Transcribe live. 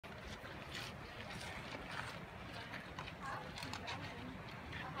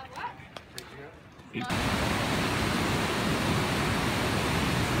Off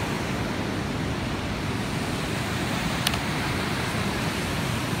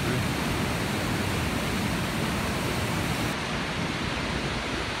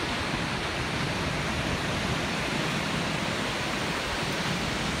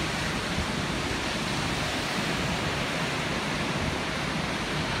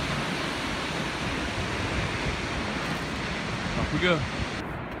we go.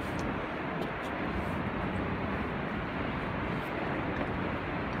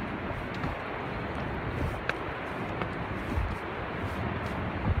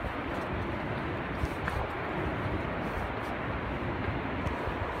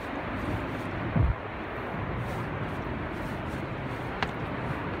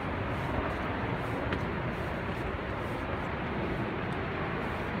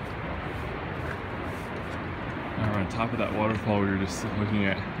 Now we're on top of that waterfall we were just looking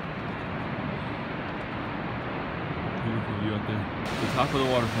at. Beautiful view out there. The top of the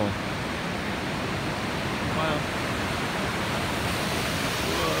waterfall. Wow.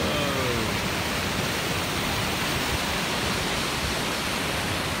 Whoa.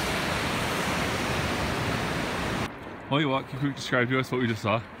 While you walk, can you describe to us what we just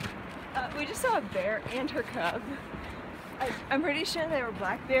saw? We just saw a bear and her cub. I'm pretty sure they were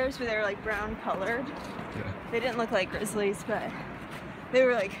black bears, but they were like brown colored. Yeah. They didn't look like grizzlies, but they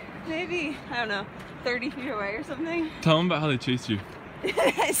were like maybe, I don't know, 30 feet away or something. Tell them about how they chased you.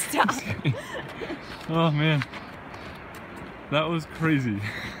 Stop. Oh man, that was crazy.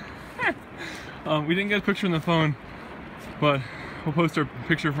 We didn't get a picture on the phone, but we'll post our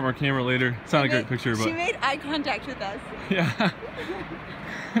picture from our camera later. It's not a great picture, but she made eye contact with us. Yeah.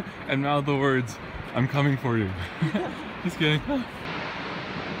 And mouthed the words, "I'm coming for you." Just kidding.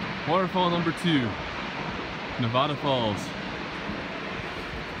 Waterfall number 2, Nevada Falls.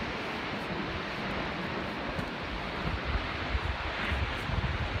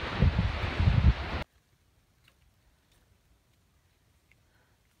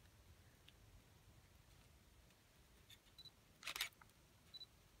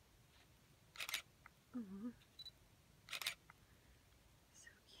 So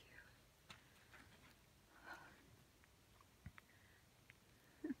cute.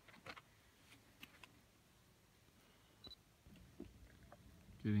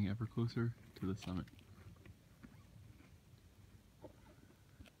 Getting ever closer to the summit.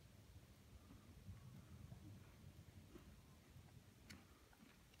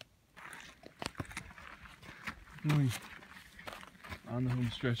 Really on the home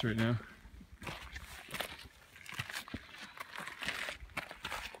stretch right now.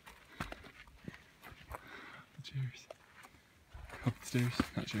 The chairs. Up the stairs,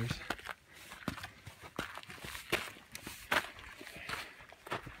 not chairs.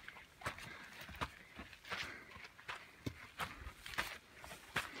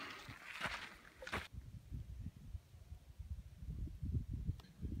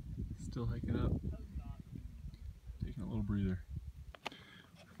 Still hiking up. Taking a little breather.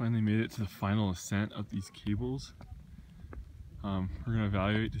 Finally made it to the final ascent of these cables. We're gonna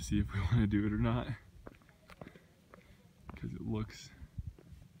evaluate to see if we want to do it or not, because it looks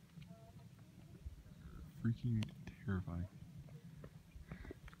freaking terrifying.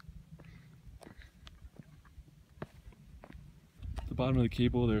 At the bottom of the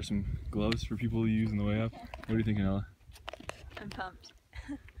cable, there are some gloves for people to use on the way up. What are you thinking, Ella? I'm pumped.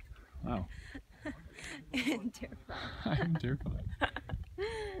 Wow. And terrified. I'm terrified.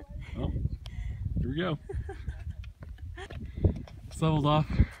 Well, here we go. It's leveled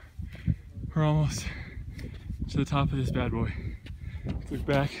off. We're almost to the top of this bad boy. Let's look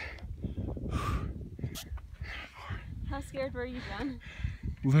back. How scared were you, John?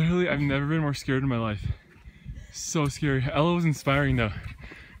 Literally, I've never been more scared in my life. So scary. Ella was inspiring though.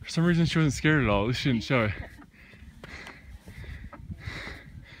 For some reason she wasn't scared at all. At least she didn't show it.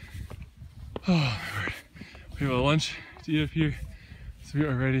 Oh my word. We have a lunch to eat up here, so we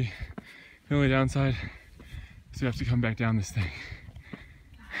are ready. The only downside is we have to come back down this thing.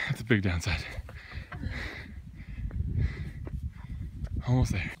 That's a big downside.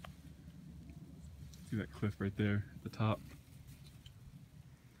 Almost there. See that cliff right there at the top?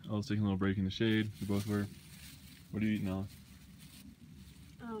 Ella's taking a little break in the shade. We both were. What are you eating, Ella?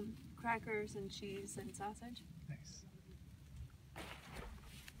 Crackers and cheese and sausage. Nice.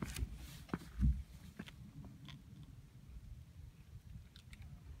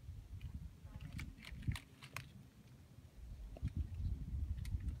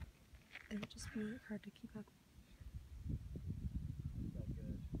 It would just be hard to keep up. That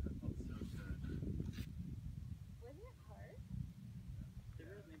good. That felt so good. Wasn't it hard? There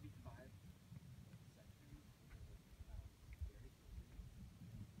was maybe 5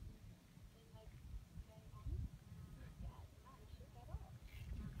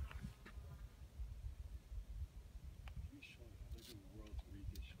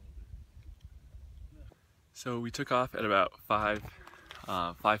 So we took off at about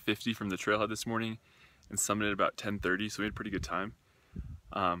 5:50 from the trailhead this morning and summited at about 10:30, so we had a pretty good time.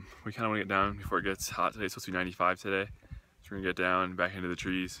 We kind of want to get down before it gets hot today. It's supposed to be 95 today. So we're going to get down back into the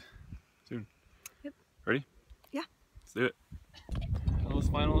trees soon. Yep. Ready? Yeah. Let's do it. Ella's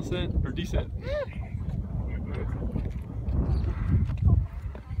final ascent, or descent. Here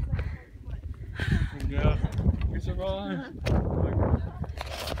we go. We survived.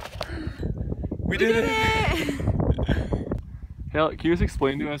 We did it! Hey, Ella, can you just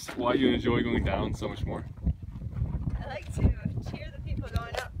explain to us why you enjoy going down so much more? I like to cheer the people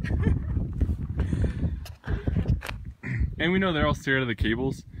going up. And we know they're all scared of the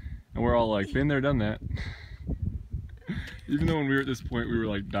cables, and we're all like, been there, done that. Even though when we were at this point, we were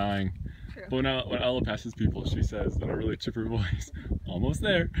like dying. True. But now, when Ella passes people, she says in a really chipper voice, almost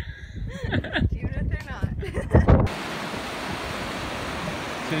there. Even if they're not.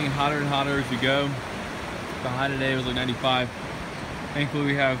 It's getting hotter and hotter as we go. The high today was like 95. Thankfully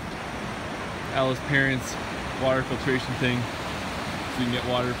we have Ella's parents' water filtration thing, so we can get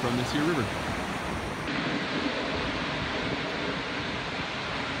water from this here river.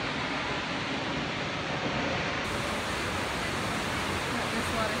 This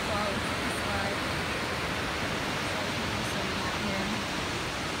waterfall is the slide.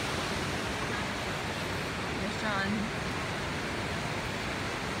 There's John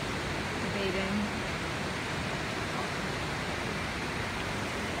debating.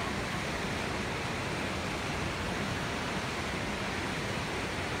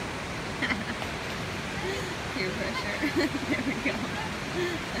 Peer pressure. There we go.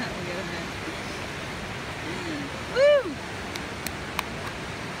 That will get a minute. Woo!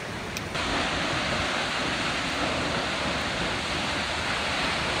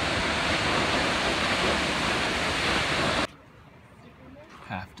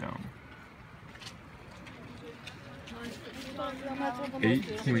 Half Dome.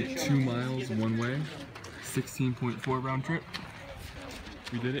 8.2 miles one way, 16.4 round trip.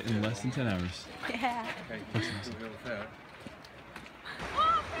 We did it in less than 10 hours. Yeah.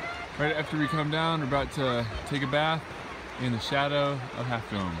 Right after we come down, we're about to take a bath in the shadow of Half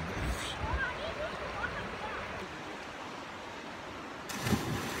Dome.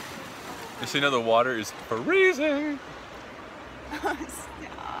 Just so you know, the water is freezing. Oh,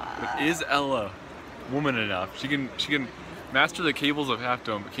 stop. But is Ella woman enough? She can master the cables of Half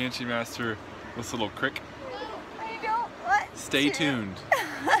Dome, but can she master this little crick? I don't want Stay to. tuned.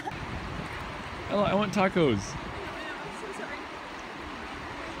 Ella, I want tacos. So sorry.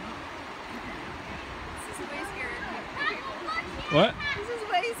 This is way scarier than the cables. What? This is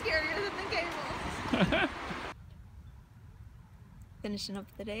way scarier than the cables. Finishing up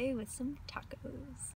the day with some tacos.